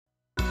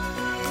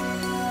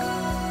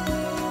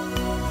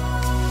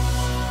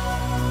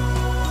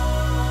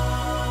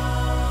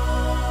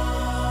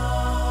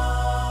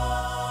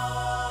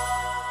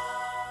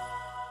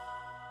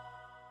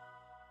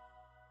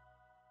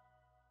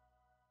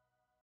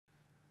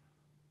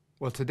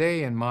Well,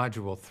 today in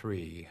Module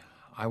 3,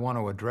 I want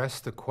to address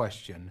the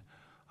question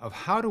of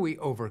how do we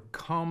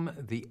overcome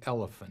the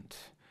elephant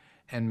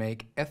and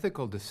make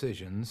ethical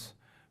decisions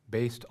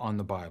based on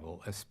the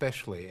Bible,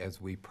 especially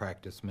as we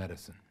practice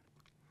medicine.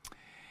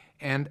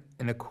 And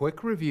in a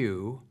quick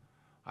review,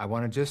 I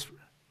want to just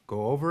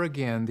go over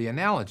again the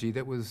analogy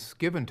that was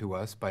given to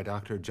us by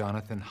Dr.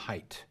 Jonathan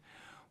Haidt,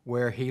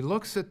 where he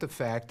looks at the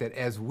fact that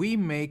as we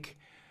make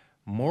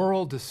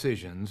moral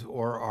decisions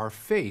or are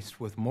faced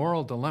with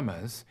moral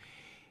dilemmas,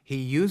 he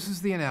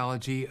uses the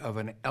analogy of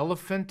an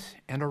elephant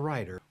and a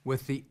rider,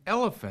 with the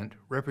elephant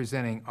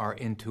representing our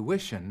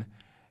intuition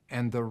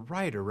and the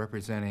rider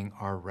representing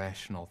our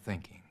rational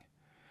thinking.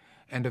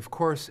 And of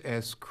course,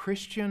 as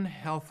Christian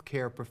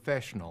healthcare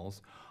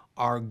professionals,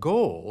 our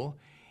goal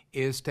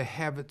is to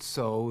have it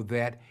so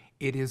that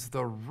it is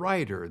the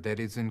rider that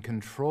is in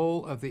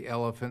control of the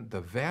elephant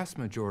the vast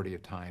majority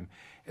of time,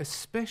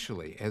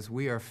 especially as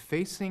we are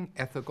facing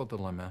ethical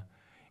dilemma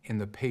in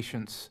the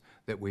patients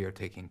that we are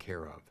taking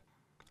care of.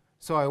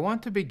 So I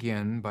want to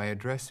begin by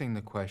addressing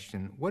the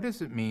question, what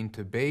does it mean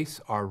to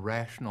base our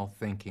rational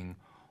thinking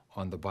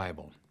on the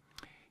Bible?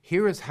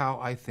 Here is how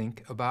I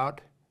think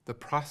about the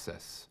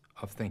process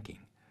of thinking.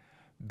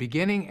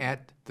 Beginning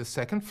at the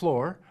second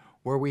floor,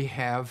 where we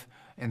have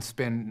and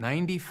spend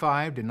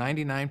 95 to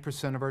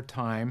 99% of our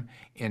time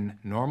in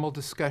normal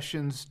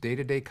discussions,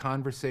 day-to-day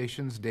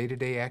conversations,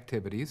 day-to-day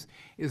activities,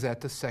 is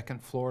at the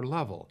second floor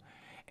level.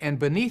 And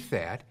beneath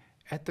that,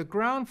 at the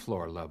ground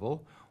floor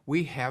level,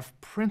 we have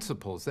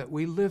principles that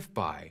we live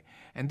by.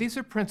 And these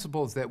are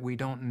principles that we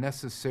don't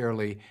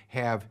necessarily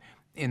have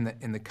in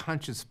the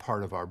conscious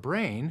part of our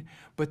brain,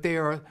 but they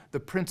are the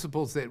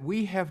principles that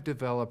we have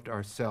developed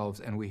ourselves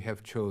and we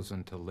have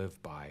chosen to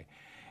live by.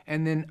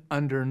 And then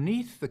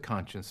underneath the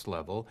conscious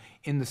level,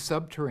 in the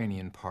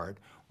subterranean part,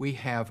 we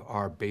have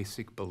our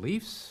basic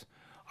beliefs,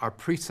 our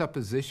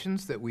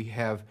presuppositions that we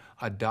have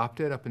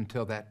adopted up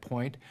until that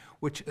point,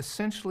 which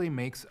essentially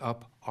makes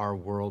up our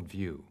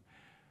worldview.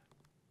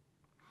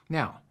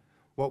 Now,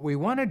 what we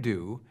want to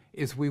do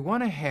is we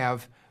want to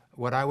have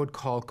what I would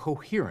call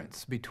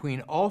coherence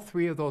between all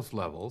three of those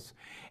levels,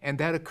 and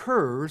that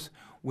occurs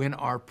when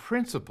our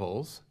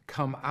principles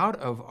come out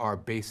of our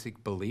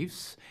basic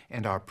beliefs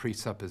and our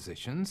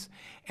presuppositions,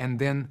 and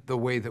then the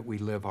way that we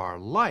live our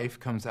life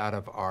comes out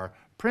of our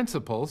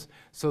principles,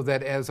 so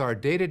that as our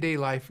day-to-day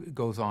life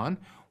goes on,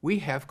 we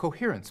have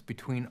coherence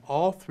between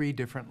all three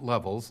different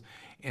levels,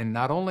 and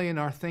not only in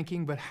our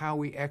thinking, but how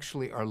we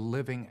actually are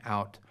living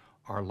out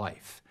our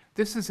life.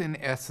 This is, in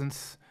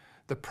essence,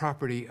 the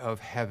property of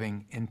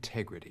having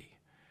integrity.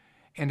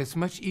 And it's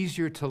much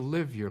easier to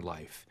live your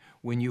life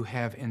when you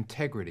have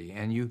integrity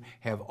and you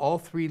have all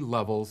three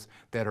levels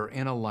that are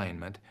in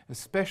alignment,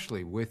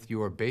 especially with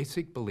your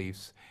basic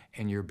beliefs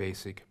and your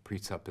basic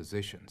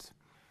presuppositions.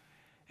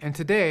 And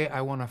today,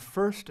 I want to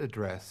first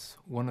address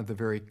one of the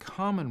very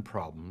common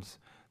problems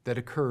that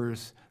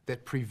occurs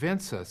that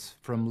prevents us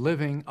from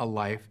living a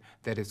life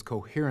that is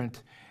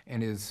coherent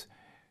and is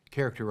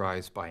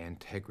characterized by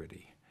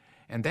integrity.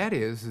 And that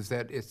is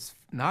that it's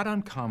not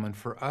uncommon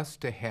for us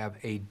to have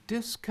a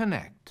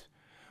disconnect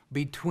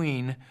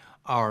between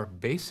our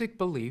basic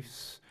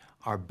beliefs,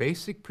 our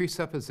basic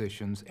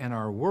presuppositions, and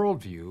our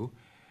worldview,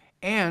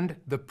 and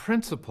the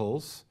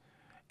principles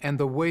and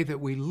the way that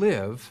we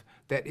live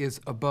that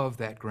is above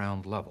that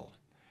ground level.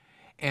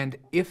 And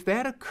if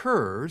that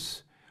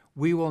occurs,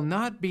 we will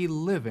not be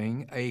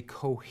living a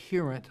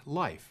coherent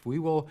life. We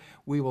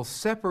will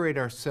separate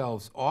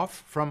ourselves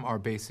off from our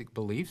basic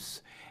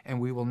beliefs, and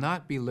we will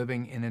not be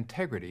living in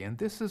integrity. And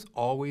this is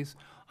always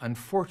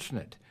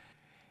unfortunate.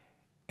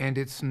 And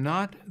it's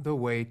not the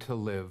way to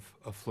live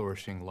a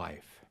flourishing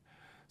life.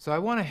 So I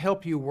want to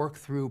help you work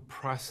through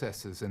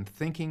processes and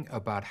thinking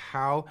about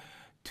how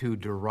to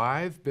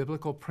derive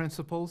biblical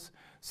principles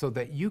so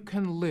that you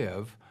can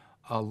live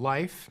a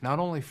life not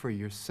only for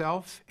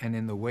yourself and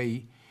in the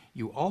way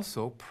you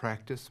also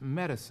practice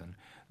medicine.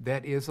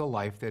 That is a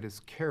life that is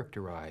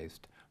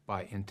characterized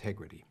by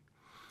integrity.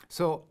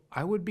 So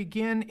I would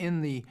begin in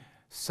the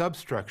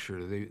substructure,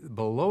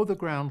 below the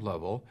ground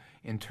level,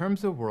 in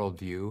terms of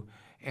worldview,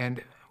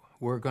 and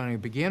we're going to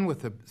begin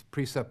with the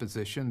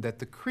presupposition that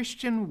the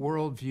Christian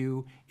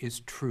worldview is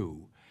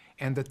true,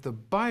 and that the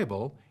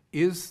Bible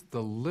is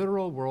the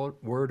literal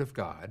Word of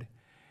God,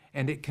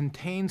 and it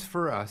contains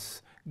for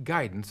us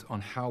guidance on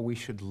how we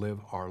should live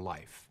our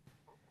life.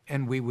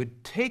 And we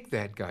would take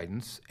that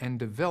guidance and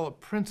develop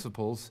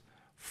principles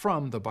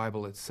from the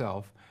Bible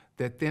itself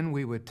that then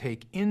we would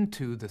take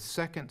into the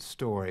second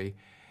story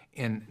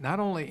in not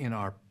only in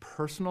our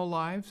personal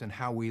lives and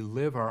how we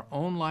live our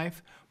own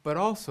life, but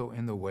also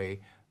in the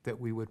way that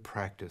we would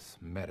practice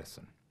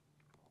medicine.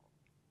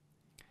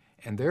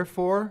 And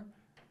therefore,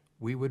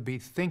 we would be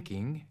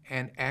thinking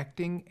and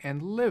acting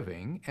and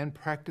living and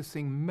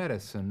practicing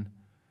medicine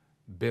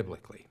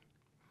biblically.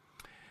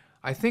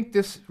 I think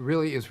this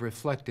really is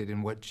reflected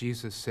in what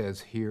Jesus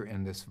says here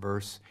in this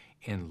verse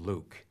in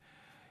Luke.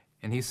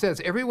 And he says,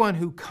 "Everyone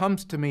who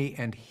comes to me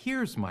and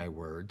hears my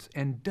words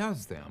and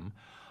does them,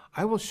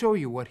 I will show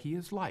you what he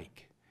is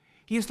like.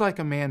 He is like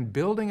a man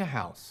building a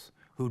house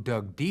who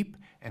dug deep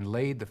and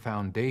laid the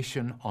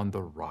foundation on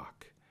the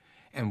rock.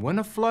 And when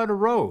a flood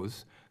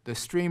arose, the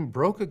stream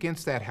broke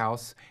against that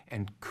house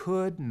and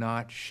could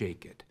not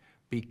shake it,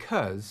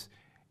 because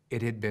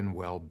it had been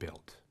well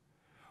built.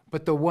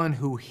 But the one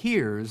who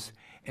hears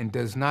and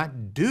does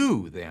not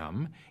do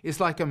them is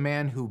like a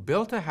man who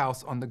built a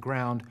house on the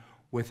ground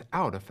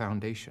without a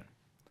foundation.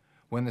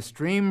 When the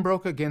stream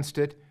broke against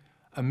it,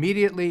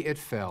 immediately it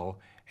fell,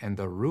 and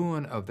the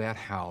ruin of that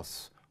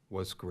house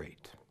was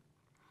great.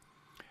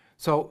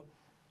 So,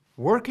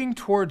 working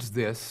towards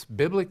this,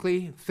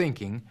 biblically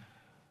thinking,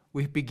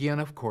 we begin,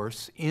 of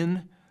course,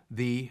 in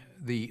the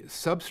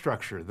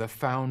substructure, the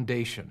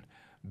foundation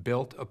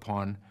built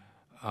upon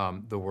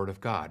the Word of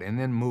God, and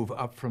then move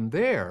up from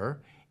there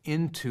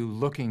into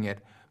looking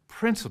at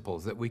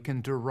principles that we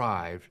can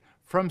derive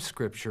from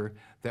Scripture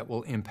that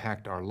will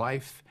impact our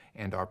life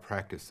and our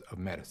practice of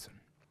medicine.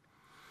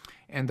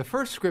 And the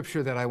first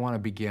scripture that I want to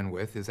begin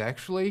with is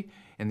actually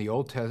in the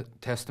Old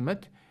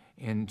Testament,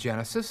 in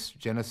Genesis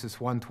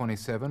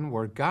 1:27,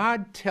 where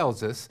God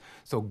tells us,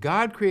 so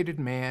God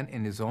created man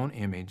in his own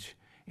image.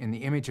 In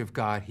the image of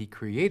God, he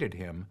created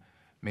him.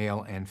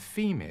 Male and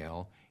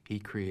female, he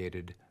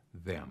created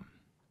them.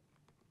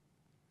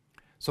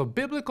 So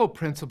biblical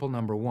principle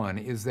number one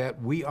is that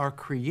we are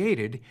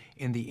created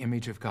in the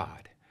image of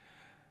God.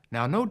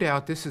 Now, no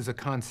doubt this is a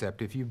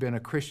concept, if you've been a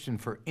Christian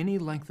for any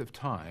length of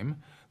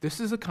time, this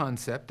is a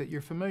concept that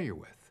you're familiar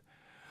with.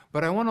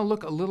 But I want to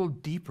look a little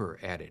deeper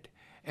at it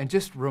and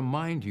just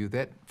remind you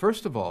that,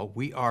 first of all,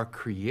 we are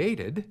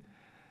created,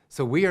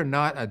 so we are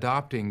not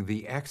adopting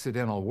the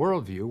accidental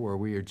worldview where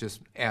we are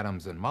just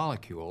atoms and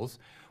molecules.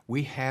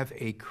 We have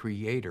a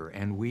creator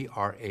and we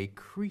are a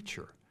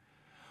creature.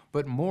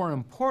 But more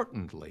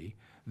importantly,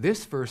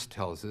 this verse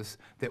tells us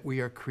that we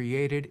are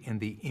created in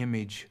the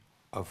image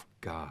of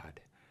God.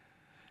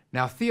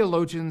 Now,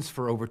 theologians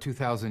for over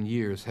 2,000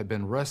 years have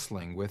been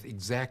wrestling with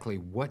exactly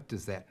what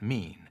does that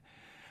mean.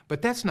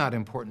 But that's not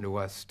important to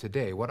us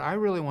today. What I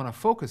really want to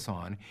focus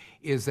on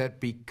is that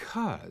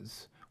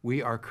because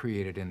we are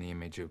created in the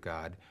image of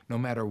God, no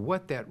matter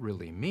what that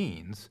really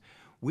means,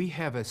 we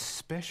have a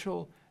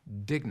special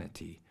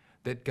dignity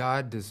that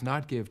God does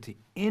not give to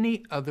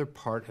any other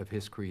part of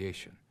his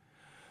creation.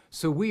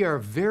 So we are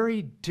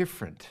very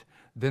different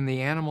than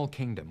the animal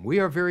kingdom. We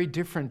are very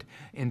different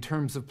in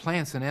terms of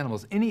plants and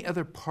animals, any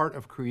other part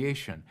of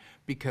creation,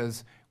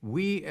 because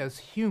we as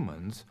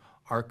humans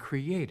are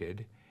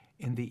created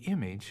in the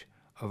image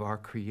of our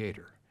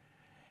Creator.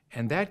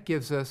 And that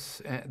gives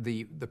us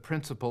the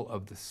principle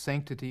of the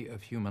sanctity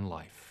of human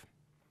life.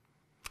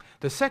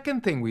 The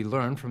second thing we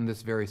learn from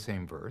this very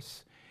same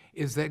verse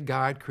is that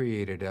God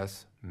created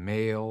us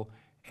male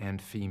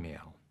and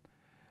female.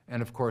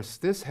 And of course,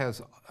 this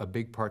has a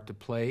big part to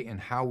play in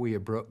how we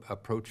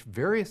approach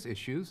various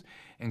issues,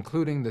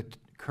 including the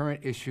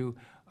current issue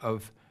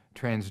of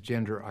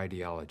transgender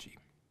ideology.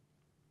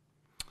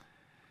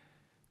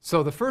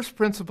 So the first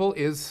principle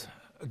is,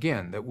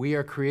 again, that we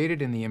are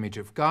created in the image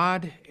of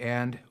God,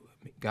 and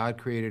God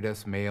created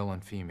us male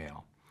and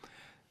female.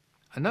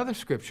 Another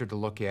scripture to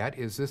look at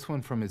is this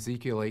one from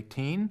Ezekiel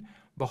 18.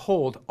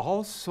 Behold,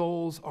 all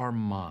souls are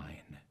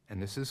mine, and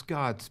this is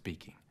God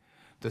speaking.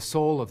 The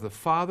soul of the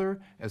Father,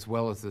 as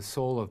well as the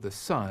soul of the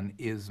Son,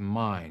 is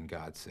mine,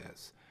 God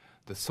says.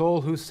 The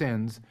soul who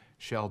sins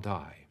shall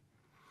die.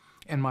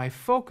 And my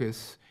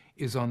focus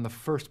is on the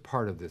first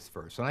part of this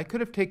verse. And I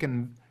could have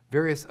taken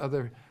various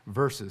other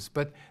verses,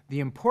 but the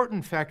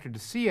important factor to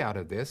see out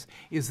of this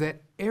is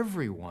that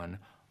everyone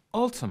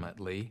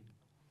ultimately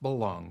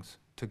belongs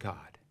to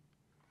God.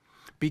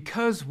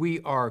 Because we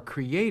are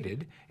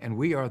created, and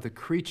we are the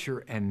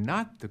creature and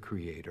not the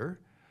creator,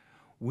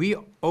 we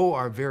owe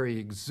our very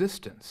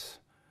existence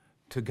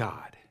to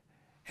God,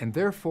 and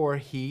therefore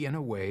he, in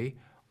a way,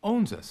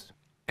 owns us.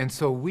 And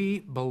so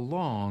we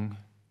belong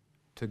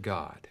to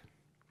God.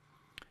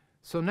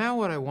 So now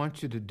what I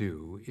want you to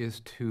do is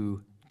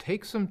to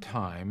take some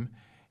time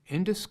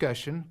in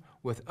discussion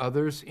with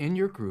others in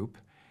your group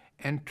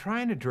and try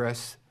and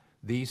address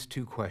these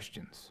two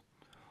questions.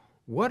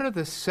 What are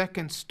the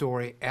second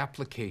story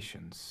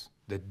applications,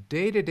 the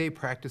day-to-day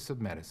practice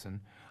of medicine,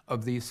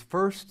 of these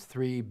first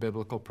three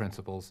biblical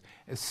principles,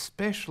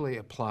 especially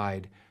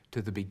applied to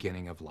the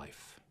beginning of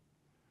life?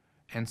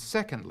 And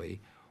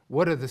secondly,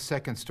 what are the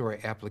second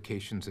story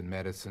applications in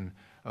medicine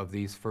of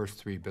these first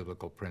three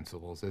biblical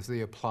principles as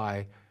they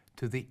apply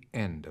to the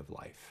end of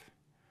life?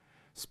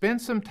 Spend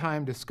some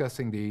time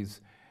discussing these,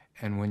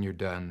 and when you're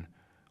done,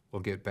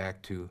 we'll get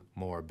back to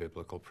more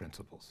biblical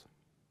principles.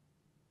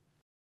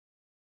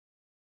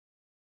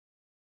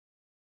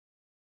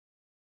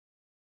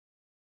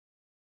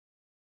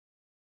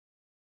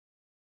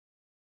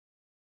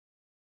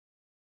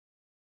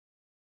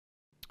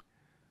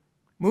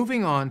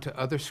 Moving on to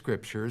other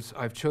scriptures,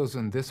 I've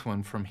chosen this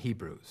one from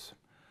Hebrews.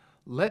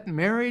 Let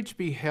marriage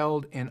be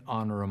held in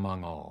honor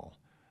among all,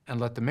 and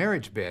let the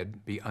marriage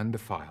bed be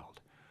undefiled,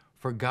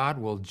 for God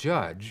will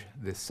judge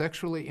the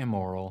sexually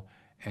immoral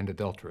and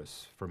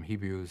adulterous, from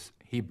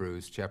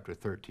Hebrews chapter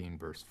 13,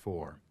 verse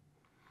 4.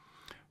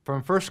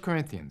 From 1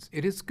 Corinthians,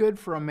 it is good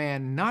for a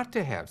man not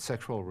to have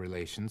sexual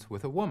relations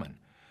with a woman,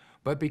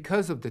 but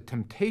because of the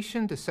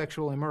temptation to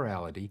sexual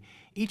immorality,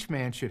 each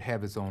man should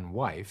have his own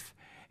wife,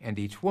 and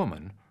each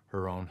woman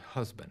her own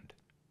husband.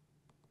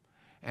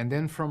 And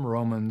then from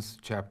Romans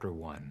chapter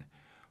 1,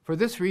 for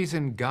this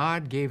reason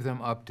God gave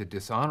them up to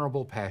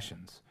dishonorable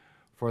passions,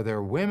 for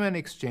their women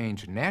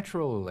exchanged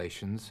natural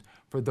relations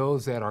for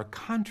those that are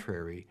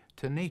contrary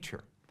to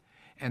nature.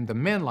 And the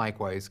men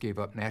likewise gave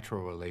up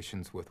natural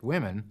relations with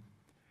women,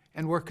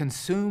 and were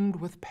consumed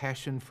with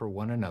passion for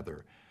one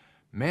another.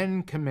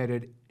 Men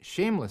committed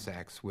shameless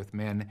acts with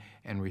men,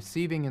 and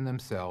receiving in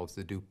themselves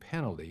the due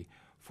penalty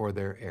for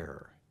their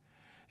error.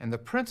 And the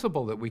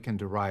principle that we can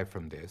derive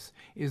from this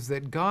is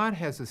that God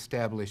has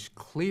established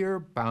clear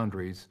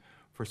boundaries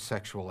for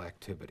sexual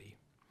activity.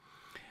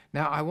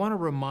 Now, I want to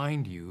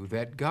remind you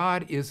that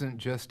God isn't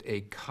just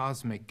a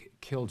cosmic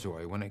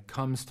killjoy when it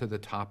comes to the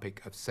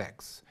topic of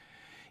sex.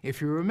 If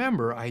you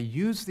remember, I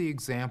used the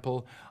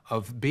example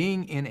of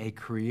being in a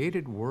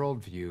created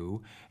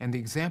worldview and the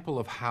example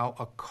of how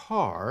a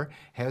car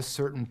has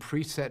certain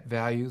preset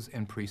values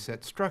and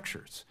preset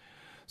structures.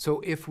 So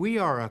if we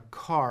are a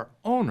car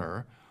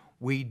owner,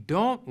 we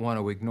don't want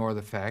to ignore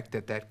the fact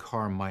that that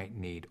car might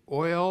need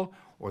oil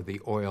or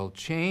the oil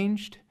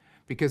changed,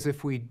 because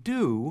if we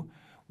do,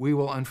 we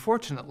will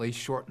unfortunately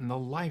shorten the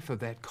life of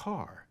that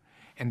car.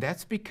 And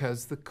that's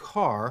because the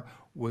car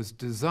was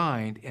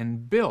designed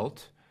and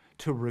built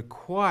to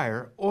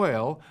require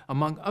oil,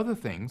 among other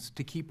things,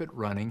 to keep it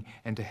running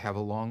and to have a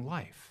long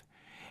life.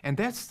 And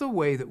that's the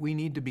way that we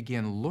need to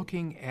begin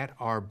looking at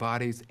our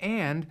bodies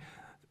and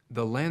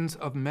the lens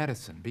of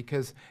medicine,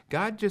 because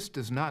God just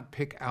does not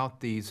pick out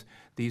these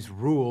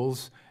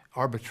rules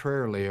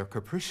arbitrarily or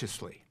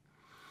capriciously.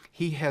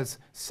 He has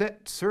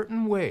set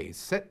certain ways,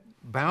 set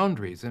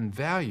boundaries and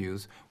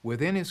values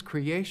within His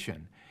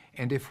creation,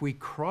 and if we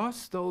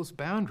cross those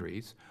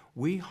boundaries,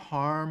 we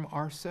harm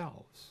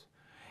ourselves.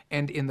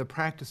 And in the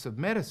practice of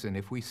medicine,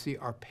 if we see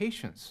our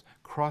patients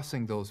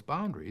crossing those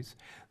boundaries,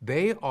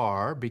 they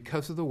are,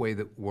 because of the way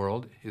the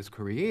world is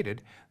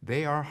created,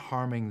 they are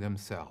harming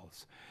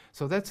themselves.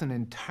 So that's an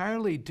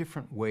entirely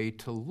different way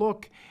to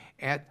look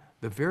at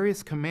the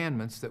various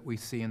commandments that we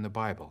see in the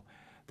Bible.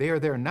 They are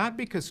there not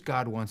because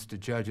God wants to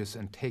judge us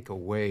and take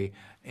away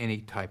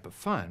any type of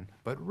fun,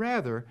 but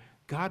rather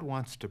God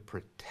wants to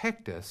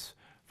protect us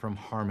from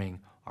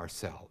harming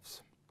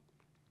ourselves.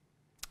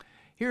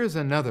 Here is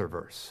another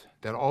verse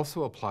that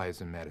also applies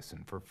in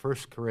medicine for 1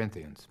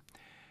 Corinthians.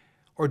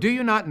 Or do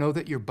you not know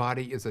that your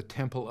body is a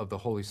temple of the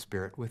Holy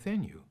Spirit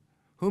within you,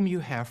 whom you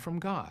have from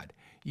God?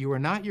 You are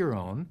not your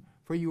own,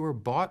 for you were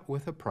bought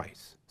with a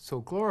price. So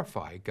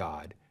glorify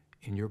God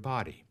in your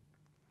body.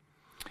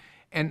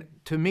 And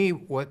to me,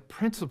 what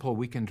principle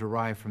we can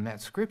derive from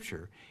that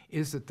scripture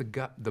is that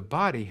the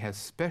body has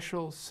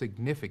special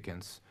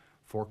significance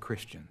for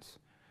Christians.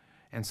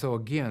 And so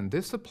again,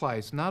 this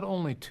applies not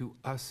only to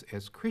us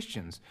as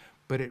Christians,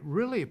 but it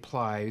really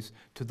applies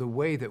to the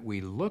way that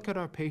we look at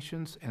our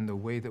patients and the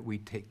way that we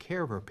take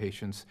care of our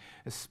patients,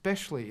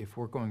 especially if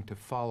we're going to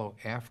follow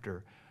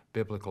after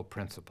biblical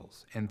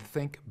principles and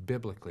think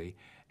biblically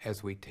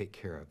as we take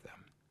care of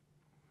them.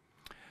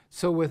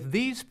 So with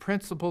these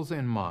principles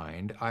in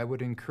mind, I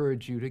would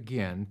encourage you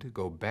again to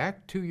go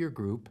back to your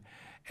group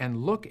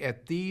and look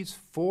at these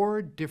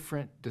 4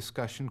 different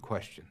discussion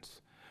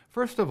questions.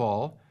 First of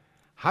all,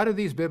 how do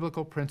these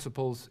biblical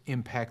principles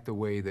impact the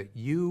way that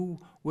you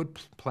would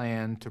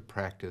plan to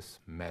practice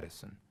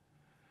medicine?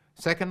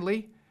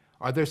 Secondly,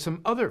 are there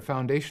some other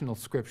foundational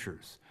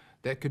scriptures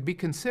that could be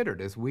considered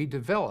as we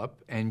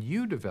develop and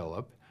you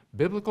develop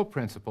biblical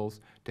principles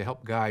to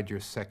help guide your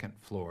second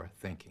floor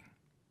thinking?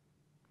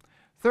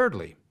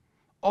 Thirdly,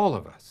 all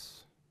of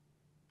us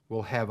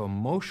will have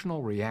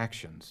emotional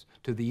reactions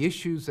to the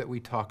issues that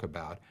we talk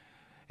about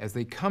as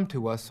they come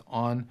to us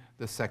on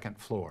the second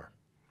floor.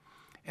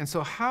 And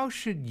so how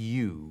should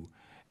you,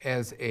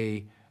 as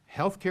a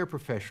healthcare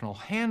professional,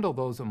 handle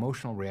those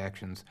emotional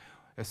reactions,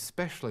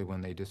 especially when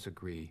they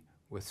disagree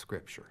with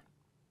Scripture?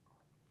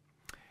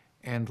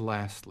 And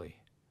lastly,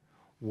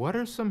 what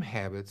are some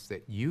habits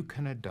that you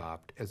can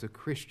adopt as a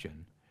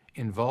Christian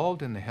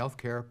involved in the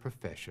healthcare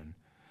profession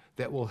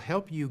that will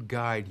help you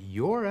guide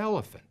your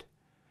elephant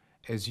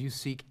as you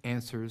seek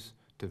answers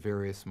to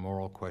various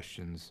moral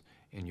questions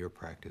in your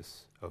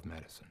practice of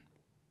medicine?